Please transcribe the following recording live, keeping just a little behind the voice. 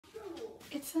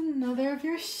It's another of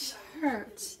your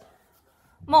shirts.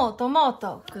 Moto,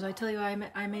 moto. Because I tell you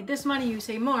I made this money, you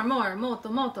say more, more. Moto,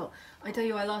 moto. I tell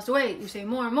you I lost weight, you say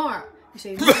more, more. You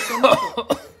say moto,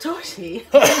 moto. Toshi?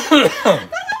 大丈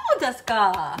夫です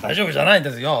か? 大丈夫じゃないん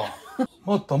ですよ。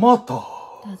もっともっと。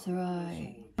 That's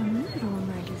right. I'm not doing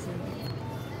right, is it?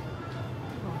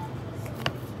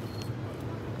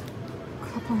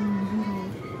 Cup on the middle.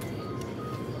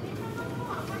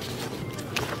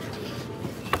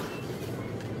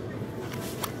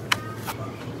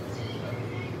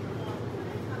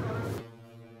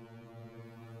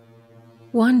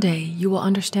 One day you will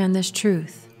understand this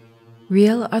truth.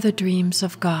 Real are the dreams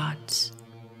of gods,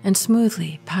 and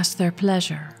smoothly pass their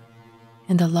pleasure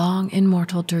in the long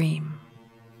immortal dream.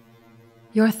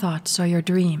 Your thoughts are your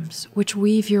dreams, which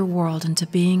weave your world into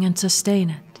being and sustain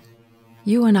it.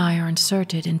 You and I are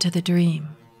inserted into the dream.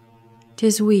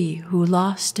 'Tis we who,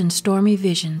 lost in stormy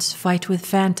visions, fight with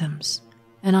phantoms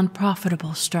and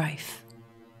unprofitable strife.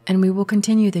 And we will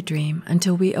continue the dream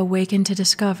until we awaken to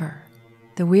discover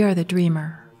that we are the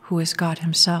dreamer who is God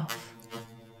himself.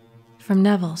 From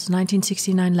Neville's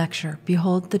 1969 lecture,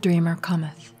 Behold the Dreamer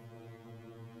Cometh.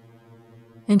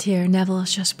 And here Neville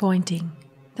is just pointing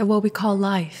that what we call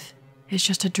life is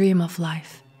just a dream of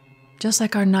life, just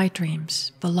like our night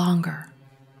dreams, but longer.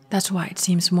 That's why it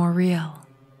seems more real.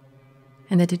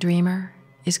 And that the dreamer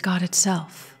is God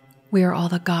itself. We are all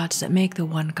the gods that make the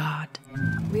one God.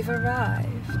 We've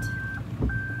arrived.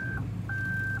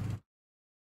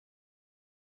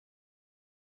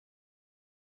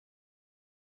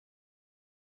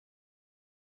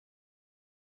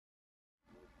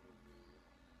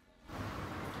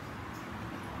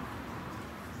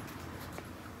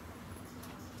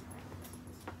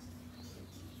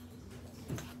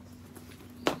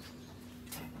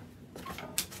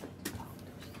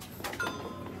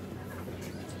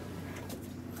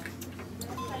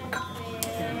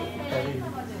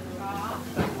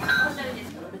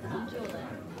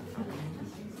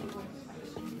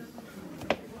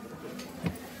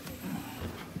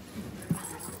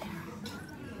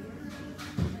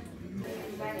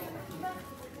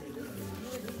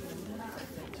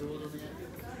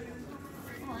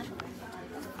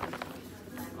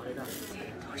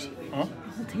 Huh?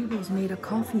 The whole table is made of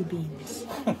coffee beans.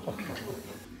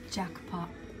 Jackpot.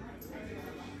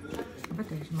 But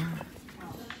there's more.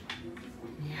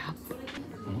 Yep.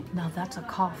 Now that's a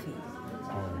coffee.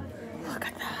 Look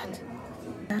at that.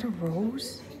 Is that a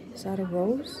rose? Is that a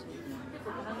rose?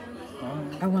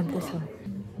 I want this one.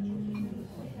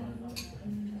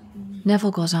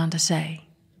 Neville goes on to say,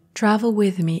 travel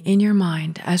with me in your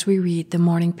mind as we read the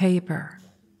morning paper.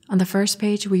 On the first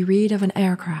page, we read of an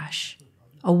air crash,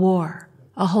 a war,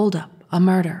 a holdup, a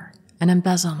murder, an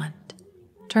embezzlement.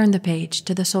 Turn the page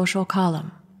to the social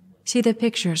column. See the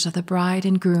pictures of the bride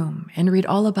and groom and read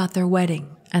all about their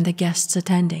wedding and the guests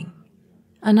attending.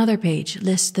 Another page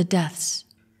lists the deaths.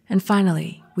 And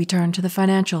finally, we turn to the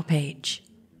financial page,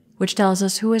 which tells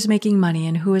us who is making money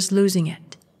and who is losing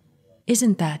it.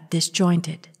 Isn't that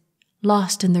disjointed?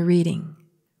 Lost in the reading.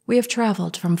 We have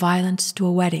traveled from violence to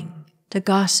a wedding, to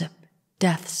gossip,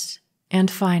 deaths, and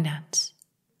finance,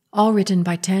 all written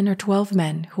by 10 or 12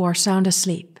 men who are sound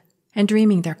asleep and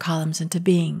dreaming their columns into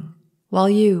being, while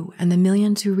you and the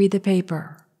millions who read the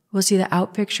paper will see the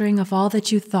outpicturing of all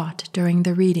that you thought during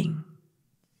the reading.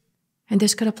 And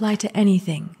this could apply to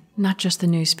anything, not just the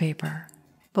newspaper,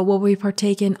 but what we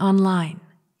partake in online,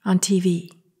 on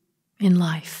TV, in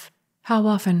life. How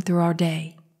often through our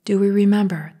day do we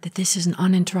remember that this is an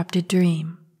uninterrupted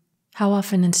dream? How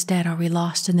often instead are we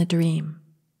lost in the dream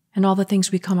and all the things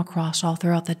we come across all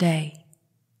throughout the day?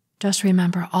 Just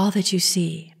remember, all that you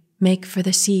see make for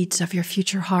the seeds of your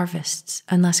future harvests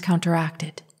unless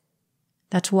counteracted.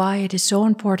 That's why it is so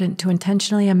important to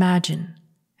intentionally imagine,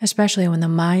 especially when the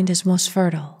mind is most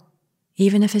fertile.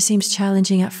 Even if it seems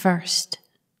challenging at first,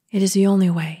 it is the only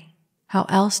way. How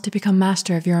else to become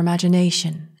master of your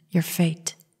imagination, your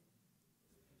fate?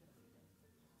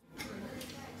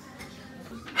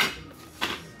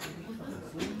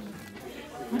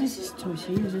 What is this,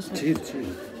 Toshi? Is this cheese.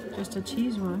 Just a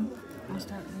cheese one? I'll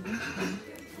start with this one.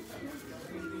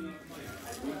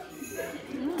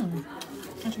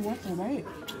 It's worth the wait.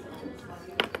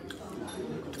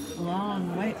 A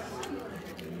long wait.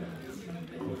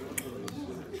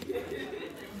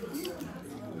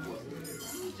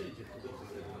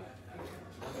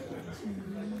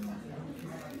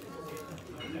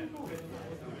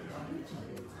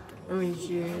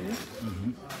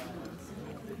 Mm-hmm.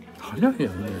 早いよ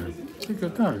ね。結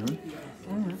構ある？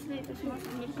失礼いたします。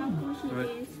日韓コーヒー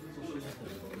です。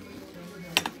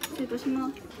失礼いたしま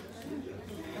す。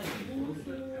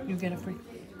You get a free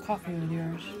coffee with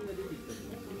yours.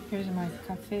 Here's my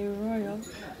Cafe Royale.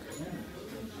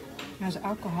 It has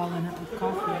alcohol in it with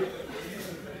coffee.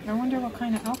 I wonder what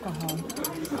kind of alcohol.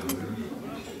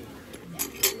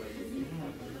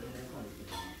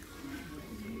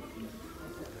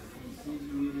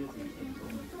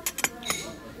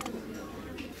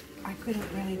 I couldn't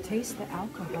really taste the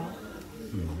alcohol.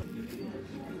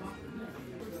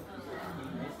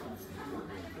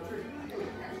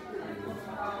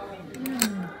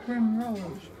 Primrose.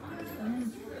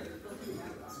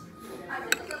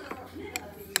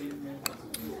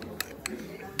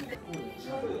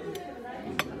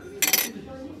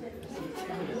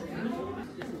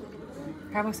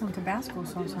 How about some Tabasco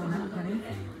sauce on that, honey?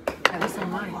 At least on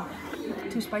mine.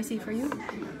 Too spicy for you?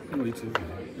 Me too.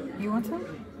 You want some?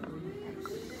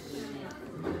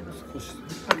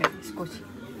 Okay, squishy.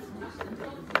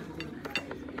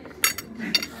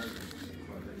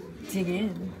 Dig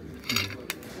in.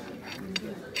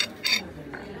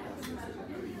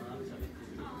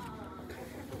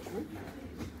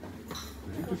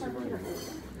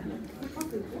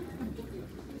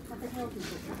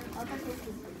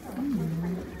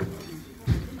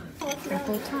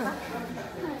 Apple tart.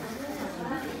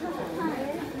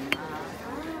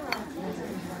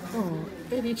 Oh,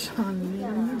 Eddie-chan made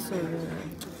a mess over there.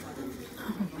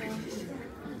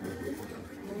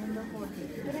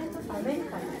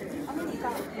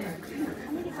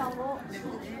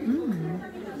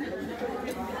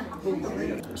 Oh,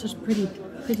 please. Just pretty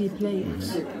plates.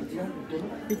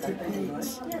 Pretty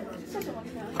plates.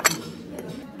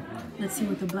 Let's see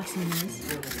what the blessing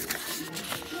is.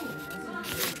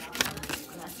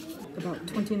 About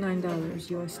 $29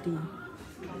 USD.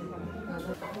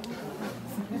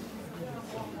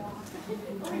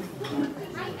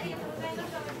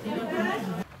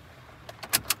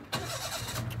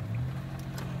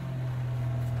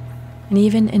 And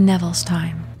even in Neville's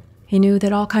time, he knew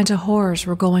that all kinds of horrors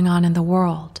were going on in the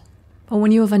world. But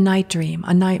when you have a night dream,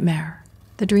 a nightmare,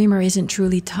 the dreamer isn't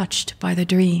truly touched by the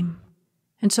dream.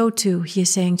 And so too, he is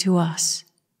saying to us,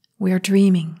 we are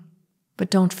dreaming,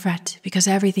 but don't fret because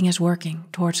everything is working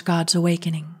towards God's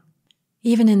awakening.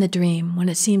 Even in the dream, when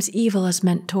it seems evil is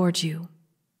meant towards you,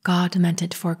 God meant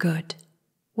it for good,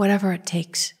 whatever it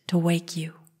takes to wake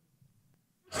you.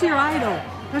 It's your idol.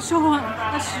 That's Shōwa.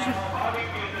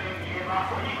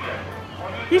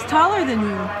 He's taller than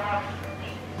you.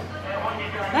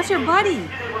 That's your buddy.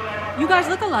 You guys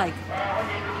look alike.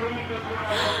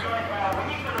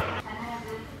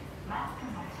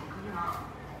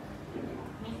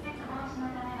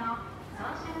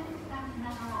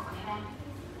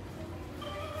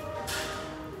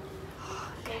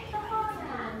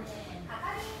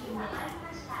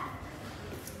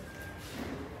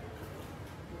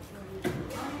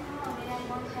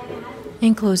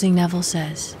 In closing, Neville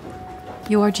says,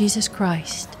 "You are Jesus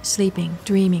Christ, sleeping,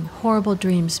 dreaming horrible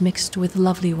dreams mixed with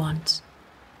lovely ones.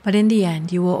 But in the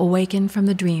end, you will awaken from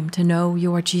the dream to know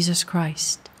you are Jesus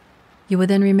Christ. You will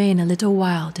then remain a little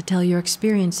while to tell your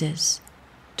experiences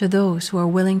to those who are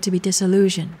willing to be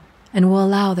disillusioned and will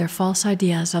allow their false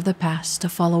ideas of the past to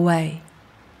fall away.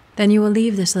 Then you will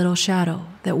leave this little shadow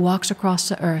that walks across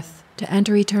the earth to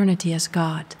enter eternity as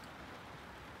God.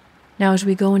 Now as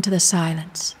we go into the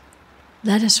silence,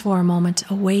 let us for a moment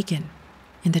awaken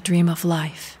in the dream of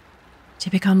life, to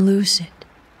become lucid,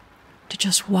 to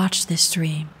just watch this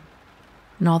dream,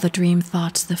 and all the dream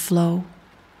thoughts that flow,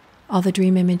 all the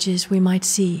dream images we might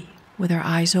see with our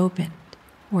eyes opened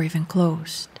or even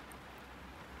closed.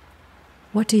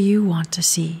 What do you want to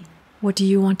see? What do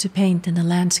you want to paint in the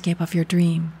landscape of your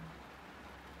dream?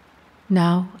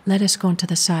 Now let us go into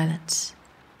the silence.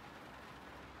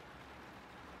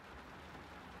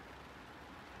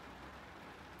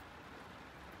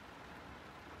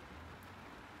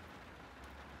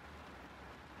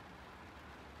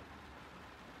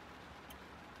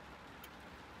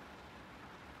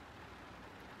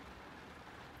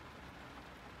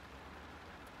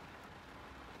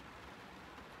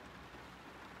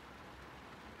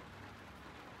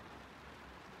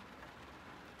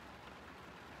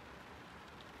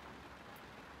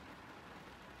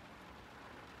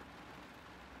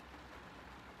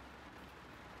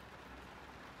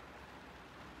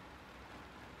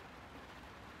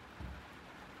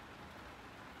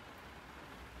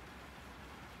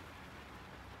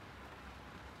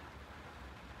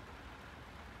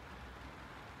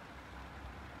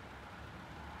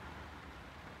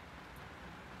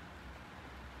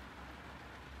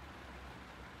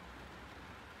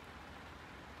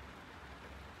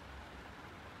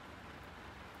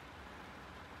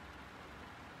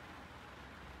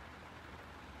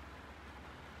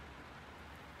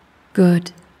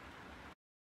 Good.